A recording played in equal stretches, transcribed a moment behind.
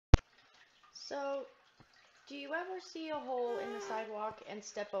So, do you ever see a hole in the sidewalk and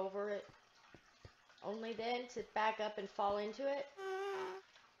step over it, only then to back up and fall into it?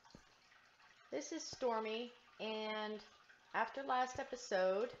 This is Stormy, and after last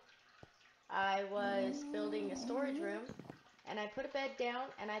episode, I was building a storage room, and I put a bed down,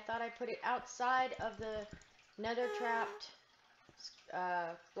 and I thought I put it outside of the nether trapped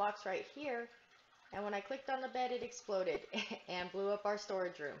blocks right here, and when I clicked on the bed, it exploded and blew up our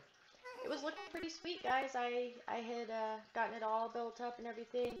storage room. It was looking pretty sweet, guys. I had gotten it all built up and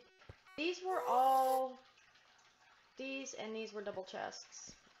everything. These were all, these and these were double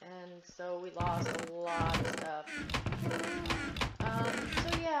chests, and so we lost a lot of stuff.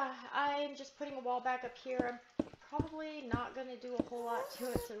 So yeah, I'm just putting a wall back up here. I'm probably not going to do a whole lot to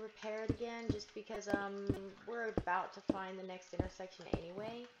it to repair it again, just because we're about to find the next intersection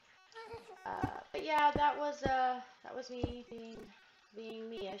anyway. But yeah, that was me being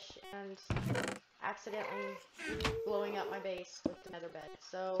me-ish and accidentally blowing up my base with the nether bed.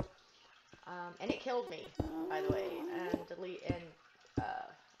 So, and it killed me, by the way, and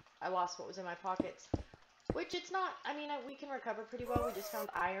I lost what was in my pockets, which it's not, I mean, we can recover pretty well. We just found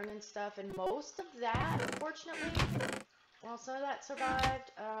iron and stuff, and most of that, unfortunately, well, some of that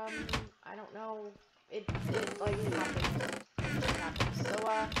survived. I don't know, it like happened. It just happened. So,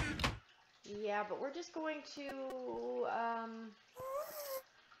 yeah, but we're just going to,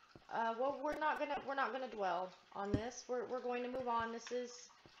 well, we're not gonna dwell on this. We're going to move on. This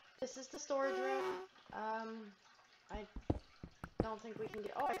is the storage room. I don't think we can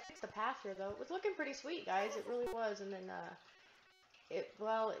get, oh, I fixed the path here, though. It was looking pretty sweet, guys. It really was, and then, it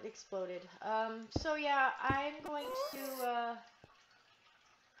exploded. So yeah, I'm going to,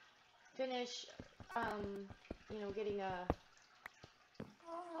 finish, you know, getting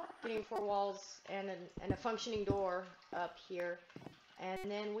 4 walls and a functioning door up here, and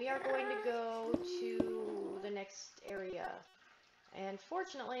then we are going to go to the next area. And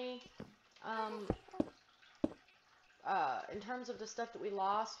fortunately, in terms of the stuff that we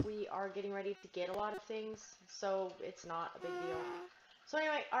lost, we are getting ready to get a lot of things, so it's not a big deal. So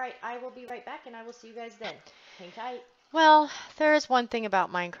anyway, alright, I will be right back, and I will see you guys then. Hang tight. Well, there is one thing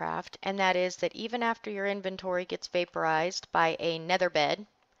about Minecraft, and that is that even after your inventory gets vaporized by a nether bed,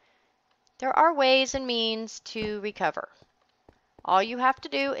 there are ways and means to recover. All you have to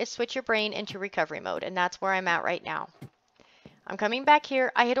do is switch your brain into recovery mode, and that's where I'm at right now. I'm coming back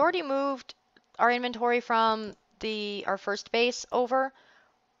here. I had already moved our inventory from our first base over,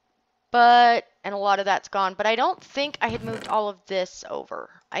 and a lot of that's gone, but I don't think I had moved all of this over.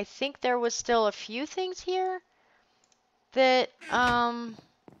 I think there was still a few things here that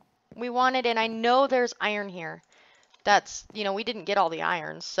we wanted, and I know there's iron here. That's, you know, we didn't get all the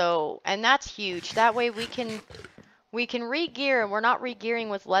iron, so, and that's huge. That way we can re-gear, and we're not re-gearing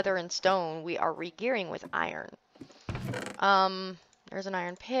with leather and stone. We are re-gearing with iron. There's an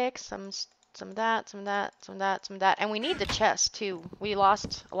iron pick, some of that, some of that, some of that, some of that. And we need the chest, too. We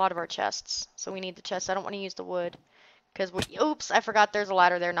lost a lot of our chests, so we need the chest. I don't want to use the wood, because oops, I forgot there's a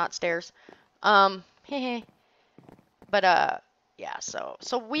ladder there, not stairs. But, yeah, so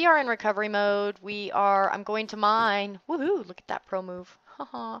we are in recovery mode. I'm going to mine. Woohoo, look at that pro move.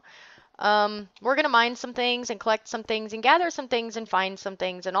 We're going to mine some things and collect some things and gather some things and find some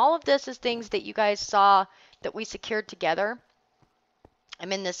things. And all of this is things that you guys saw that we secured together.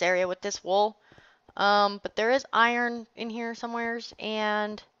 I'm in this area with this wool. But there is iron in here somewheres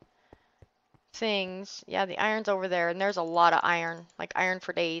and things. Yeah, the iron's over there, and there's a lot of iron, like iron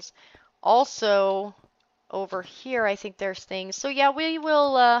for days. Also, over here, I think there's things. So yeah,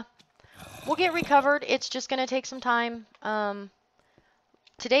 we'll get recovered. It's just going to take some time.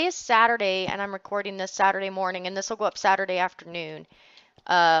 Today is Saturday, and I'm recording this Saturday morning, and this will go up Saturday afternoon.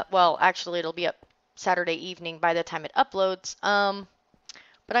 Well, actually, it'll be up Saturday evening by the time it uploads.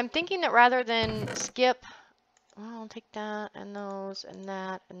 But I'm thinking that rather than skip, well, I'll take that, and those, and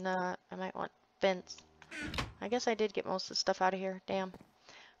that, and that. I might want fence. I guess I did get most of the stuff out of here. Damn.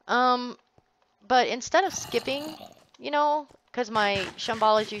 But instead of skipping, you know, because my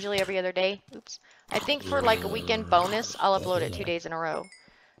Shambhala is usually every other day. Oops. I think for like a weekend bonus, I'll upload it 2 days in a row.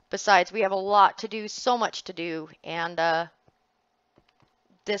 Besides, we have a lot to do, so much to do, and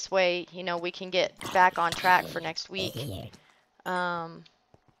this way, you know, we can get back on track for next week.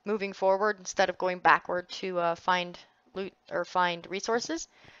 Moving forward instead of going backward to find loot or find resources.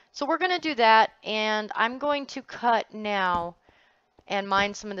 So we're going to do that, and I'm going to cut now and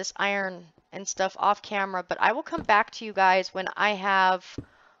mine some of this iron and stuff off camera, but I will come back to you guys when I have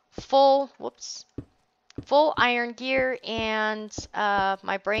full iron gear and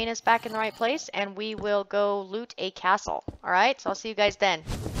my brain is back in the right place, and we will go loot a castle. Alright, so I'll see you guys then.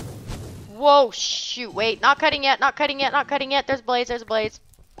 Whoa, shoot, wait, not cutting yet, not cutting yet, not cutting yet. There's a blaze, there's a blaze.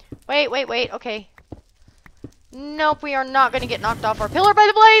 Wait, wait, wait, okay. Nope, we are not going to get knocked off our pillar by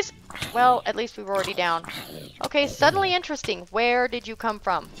the blaze. Well, at least we were already down. Okay, suddenly interesting. Where did you come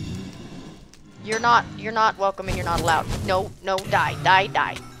from? You're not welcome and you're not allowed. No, no, die, die,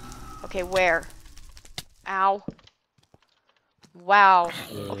 die. Okay, where? Ow. Wow.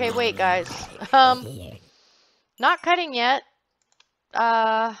 Okay, wait, guys. Not cutting yet.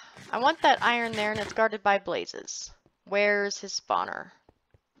 I want that iron there and it's guarded by blazes. Where's his spawner?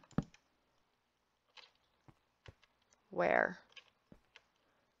 Where?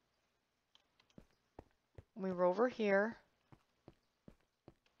 We were over here.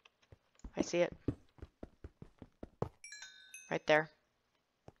 I see it. Right there.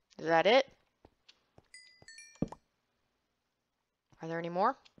 Is that it? Are there any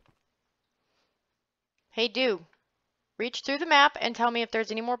more? Hey, do. Reach through the map and tell me if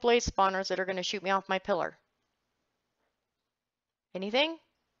there's any more blaze spawners that are going to shoot me off my pillar. Anything?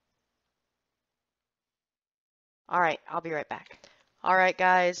 Alright, I'll be right back. Alright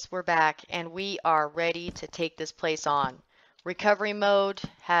guys, we're back and we are ready to take this place on. Recovery mode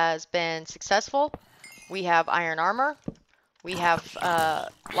has been successful. We have iron armor. We have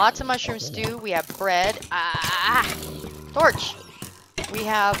lots of mushroom stew. We have bread. Torch! We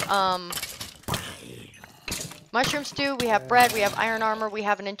have mushroom stew. We have bread. We have iron armor. We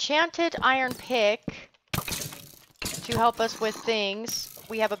have an enchanted iron pick to help us with things.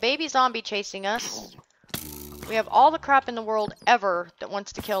 We have a baby zombie chasing us. We have all the crap in the world ever that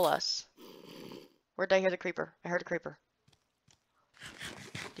wants to kill us. Where did I hear the creeper? I heard a creeper.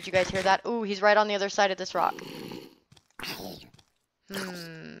 Did you guys hear that? Ooh, he's right on the other side of this rock.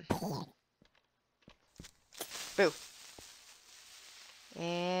 Boo.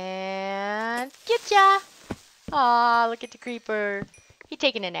 And getcha! Aw, look at the creeper. He's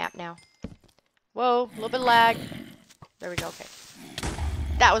taking a nap now. Whoa, a little bit of lag. There we go, okay.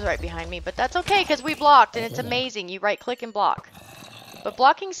 That was right behind me, but that's okay because we blocked and it's amazing. You right click and block. But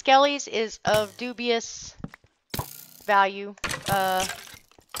blocking skellies is of dubious value.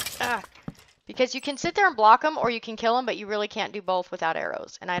 Because you can sit there and block them or you can kill them, but you really can't do both without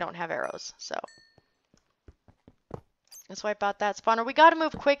arrows. And I don't have arrows, so. Let's wipe out that spawner. We gotta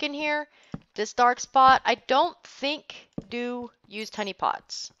move quick in here. This dark spot, I don't think do used honey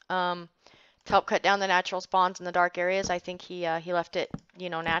pots. To help cut down the natural spawns in the dark areas. I think he left it, you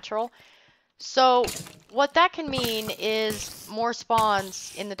know, natural. So what that can mean is more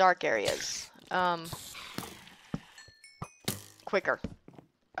spawns in the dark areas. Quicker.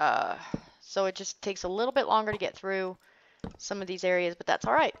 So it just takes a little bit longer to get through some of these areas, but that's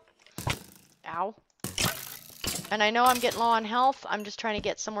alright. Ow. And I know I'm getting low on health. I'm just trying to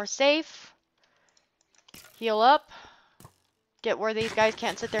get somewhere safe. Heal up. Get where these guys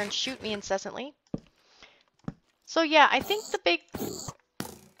can't sit there and shoot me incessantly. So yeah, I think the big...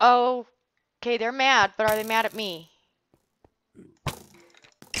 Oh, okay, they're mad, but are they mad at me?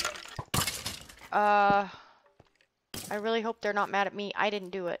 I really hope they're not mad at me. I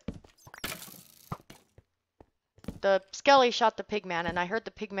didn't do it. The skelly shot the pigman, and I heard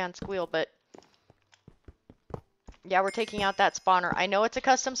the pigman squeal, but... Yeah, we're taking out that spawner. I know it's a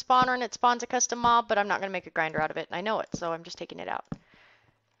custom spawner and it spawns a custom mob, but I'm not going to make a grinder out of it. I know it, so I'm just taking it out.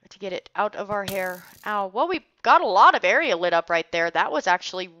 To get it out of our hair. Ow. Well, we got a lot of area lit up right there. That was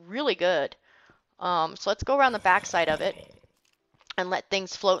actually really good. So let's go around the backside of it and let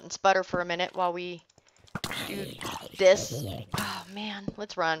things float and sputter for a minute while we do this. Oh, man.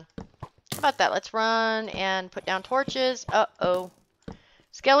 Let's run. How about that? Let's run and put down torches. Uh-oh.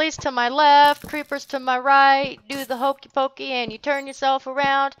 Skellies to my left, creepers to my right. Do the hokey pokey and you turn yourself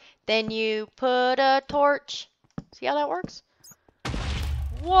around. Then you put a torch. See how that works?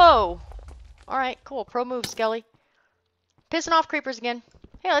 Whoa! Alright, cool. Pro move, Skelly. Pissing off creepers again.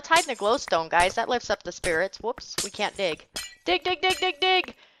 Hey, let's hide in the glowstone, guys. That lifts up the spirits. Whoops, we can't dig. Dig, dig, dig, dig,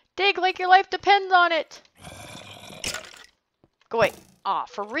 dig! Dig like your life depends on it! Go away. Aw,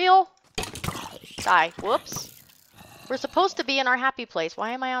 for real? Die. Whoops. We're supposed to be in our happy place. Why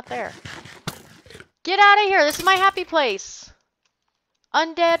am I out there? Get out of here! This is my happy place!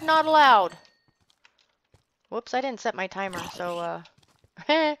 Undead, not allowed. Whoops, I didn't set my timer, so,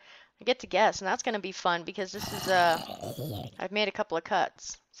 I get to guess, and that's going to be fun, because this is, I've made a couple of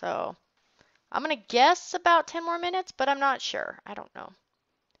cuts. So, I'm going to guess about 10 more minutes, but I'm not sure. I don't know.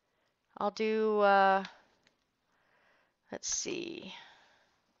 I'll do, let's see.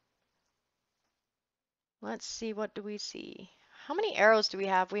 Let's see, what do we see? How many arrows do we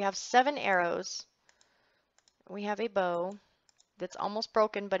have? We have 7 arrows. We have a bow that's almost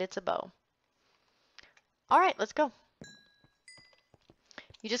broken, but it's a bow. All right, let's go.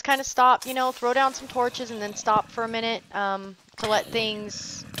 You just kind of stop, you know, throw down some torches and then stop for a minute to let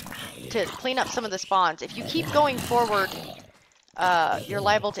things, to clean up some of the spawns. If you keep going forward, you're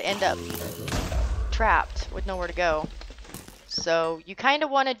liable to end up trapped with nowhere to go. So you kind of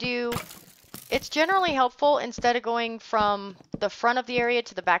want to do, it's generally helpful instead of going from the front of the area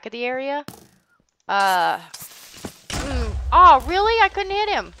to the back of the area. Oh, really? I couldn't hit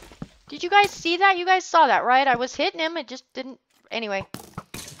him. Did you guys see that? You guys saw that, right? I was hitting him. It just didn't. Anyway,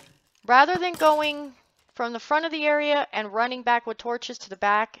 rather than going from the front of the area and running back with torches to the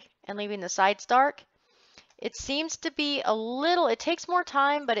back and leaving the sides dark, it seems to be a little, it takes more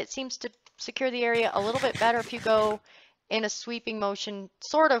time, but it seems to secure the area a little bit better if you go in a sweeping motion,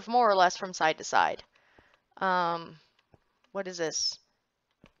 sort of more or less from side to side. What is this?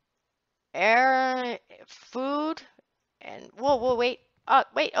 Air, food, and whoa, wait.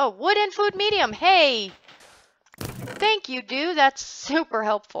 Oh, wood and food medium. Hey, thank you, dude. That's super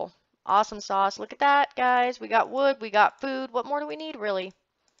helpful. Awesome sauce. Look at that, guys. We got wood, we got food. What more do we need, really?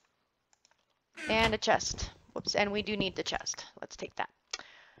 And a chest. Whoops, and we do need the chest. Let's take that.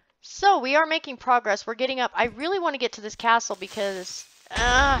 So we are making progress. We're getting up. I really want to get to this castle because,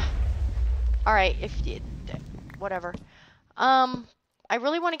 all right, whatever. I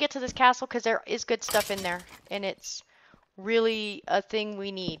really want to get to this castle because there is good stuff in there, and it's really a thing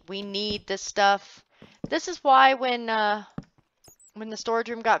we need. We need this stuff. This is why when the storage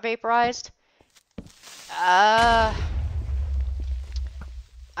room got vaporized, I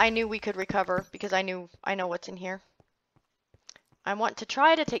knew we could recover because I know what's in here. I want to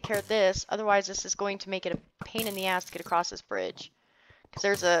try to take care of this, otherwise this is going to make it a pain in the ass to get across this bridge. Because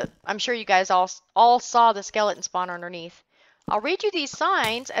there's a, I'm sure you guys all saw the skeleton spawner underneath. I'll read you these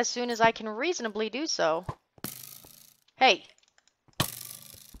signs as soon as I can reasonably do so. Hey,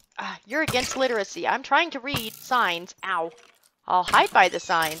 you're against literacy. I'm trying to read signs. Ow. I'll hide by the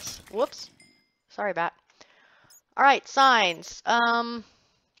signs. Whoops. Sorry, bat. Alright, signs.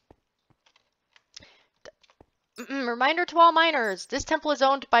 Reminder to all miners. This temple is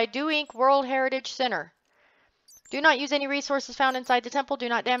owned by Do Inc. World Heritage Center. Do not use any resources found inside the temple. Do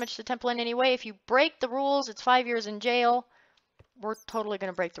not damage the temple in any way. If you break the rules, it's 5 years in jail. We're totally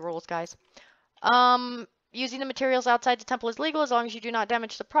going to break the rules, guys. Using the materials outside the temple is legal as long as you do not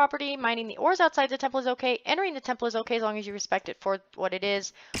damage the property. Mining the ores outside the temple is okay. Entering the temple is okay as long as you respect it for what it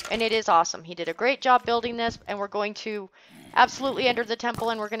is. And it is awesome. He did a great job building this, and we're going to absolutely enter the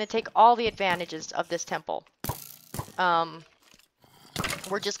temple, and we're going to take all the advantages of this temple.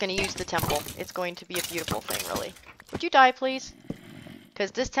 We're just going to use the temple. It's going to be a beautiful thing, really. Would you die, please?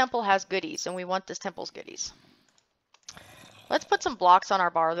 Because this temple has goodies, and we want this temple's goodies. Let's put some blocks on our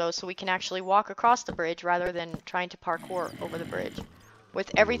bar, though, so we can actually walk across the bridge rather than trying to parkour over the bridge.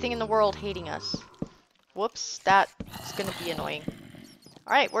 With everything in the world hating us. Whoops, that's going to be annoying.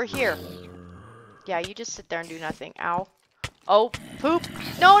 Alright, we're here. Yeah, you just sit there and do nothing. Ow. Oh, poop.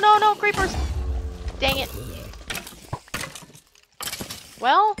 No, no, no, creepers. Dang it.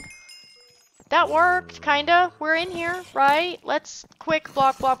 Well, that worked, kinda. We're in here, right? Let's quick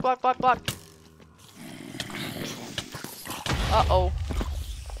block, block, block, block, block. Uh-oh.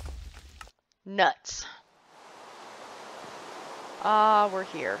 Nuts. We're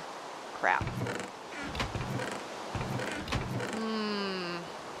here. Crap.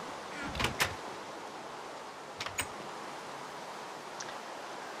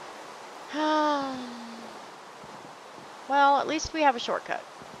 Well, at least we have a shortcut.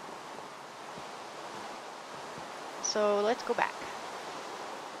 So let's go back.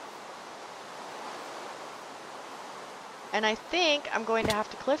 And I think I'm going to have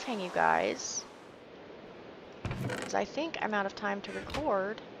to cliffhang you guys, because I think I'm out of time to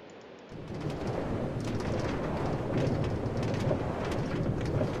record.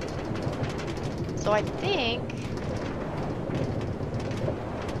 So I think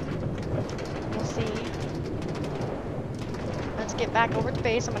we'll see. Let's get back over to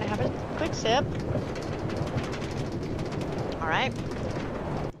base. I'm going to have a quick sip. Alright.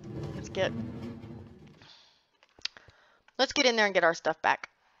 Let's get in there and get our stuff back.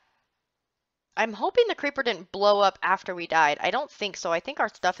 I'm hoping the creeper didn't blow up after we died. I don't think so. I think our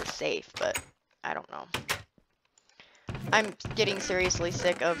stuff is safe, but I don't know. I'm getting seriously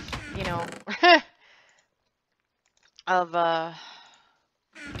sick of, you know, of,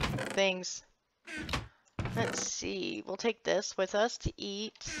 things. Let's see. We'll take this with us to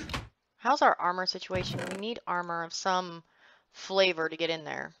eat. How's our armor situation? We need armor of some flavor to get in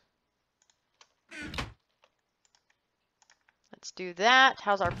there. Let's do that.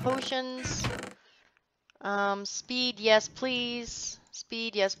 How's our potions? Speed, yes, please.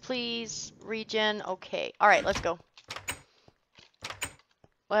 Speed, yes, please. Regen, okay. Alright, let's go.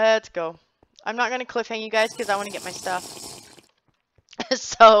 Let's go. I'm not gonna cliffhang you guys because I want to get my stuff.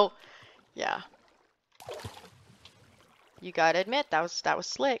 So, yeah. You gotta admit that was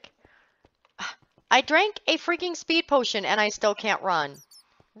slick. I drank a freaking speed potion and I still can't run.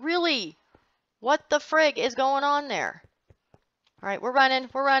 Really? What the frig is going on there? All right, we're running.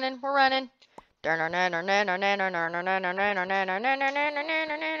 We're running. We're running. We're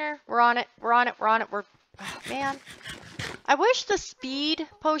on it. We're on it. We're on it. We're man. I wish the speed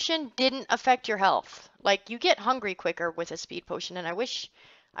potion didn't affect your health. Like you get hungry quicker with a speed potion, and I wish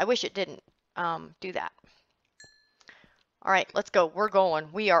it didn't do that. All right, let's go. We're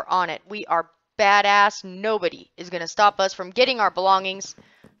going. We are on it. We are badass. Nobody is gonna stop us from getting our belongings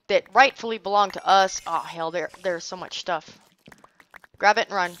that rightfully belong to us. Oh hell, there's so much stuff. Grab it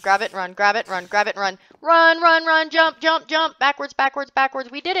and run. Grab it and run. Grab it and run. Grab it and run. Run, run, run. Jump, jump, jump. Backwards, backwards, backwards.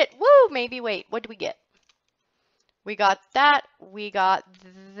 We did it. Woo! Maybe wait. What did we get? We got that. We got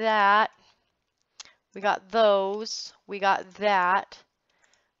that. We got those. We got that.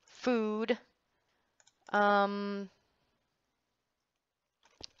 Food. I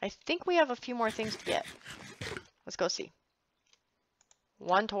think we have a few more things to get. Let's go see.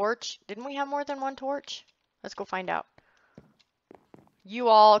 One torch. Didn't we have more than one torch? Let's go find out. You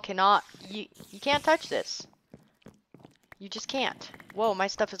all cannot, you can't touch this. You just can't. Whoa, my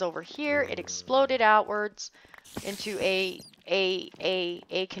stuff is over here. It exploded outwards into a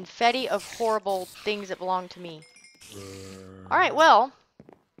confetti of horrible things that belong to me. Alright, well.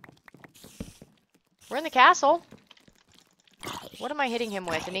 We're in the castle. What am I hitting him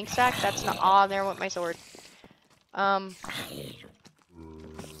with? An ink sac? That's not... Ah, there went my sword.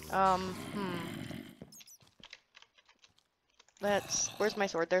 Where's my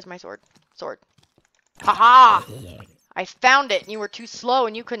sword? There's my sword. Sword. Haha! I found it and you were too slow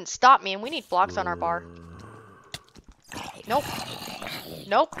and you couldn't stop me and we need blocks on our bar. Nope.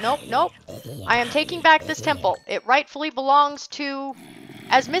 Nope, nope, nope. I am taking back this temple. It rightfully belongs to...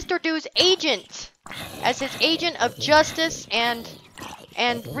 As Mr. Doo's agent. As his agent of justice and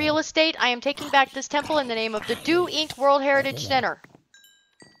real estate, I am taking back this temple in the name of the Doo Inc. World Heritage Center.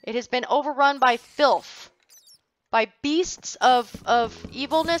 It has been overrun by filth. By beasts of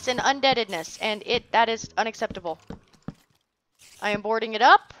evilness and undeadedness, and that is unacceptable. I am boarding it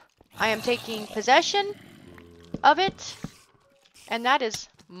up. I am taking possession of it, and that is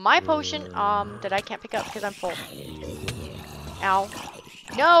my potion that I can't pick up because I'm full. Ow!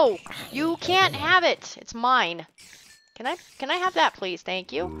 No, you can't have it. It's mine. Can I have that, please?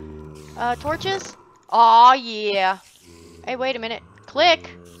 Thank you. Torches? Aw, yeah. Hey, wait a minute. Click,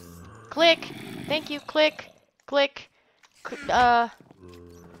 click. Thank you. Click. Click. I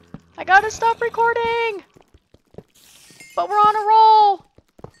gotta stop recording! But we're on a roll!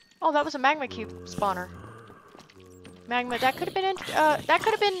 Oh, that was a magma cube spawner. Magma, that could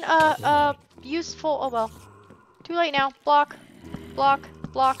have been, useful. Oh well. Too late now. Block. Block.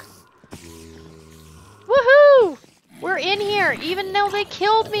 Block. Woohoo! We're in here, even though they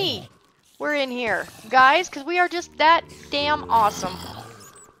killed me! We're in here. Guys, because we are just that damn awesome.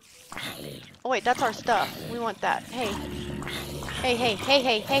 Oh wait, that's our stuff. We want that. Hey. Hey, hey, hey,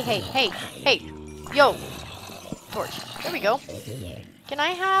 hey, hey, hey, hey, hey. Yo. Torch. There we go. Can I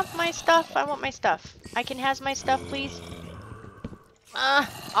have my stuff? I want my stuff. I can have my stuff, please?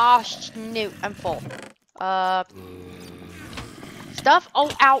 Shoot. I'm full. Stuff?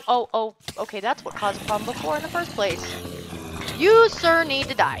 Oh, ow, oh, oh. Okay, that's what caused a problem before in the first place. You, sir, need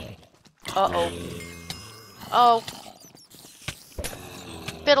to die. Uh-oh. Oh.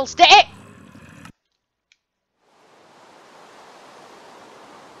 Fiddlestick!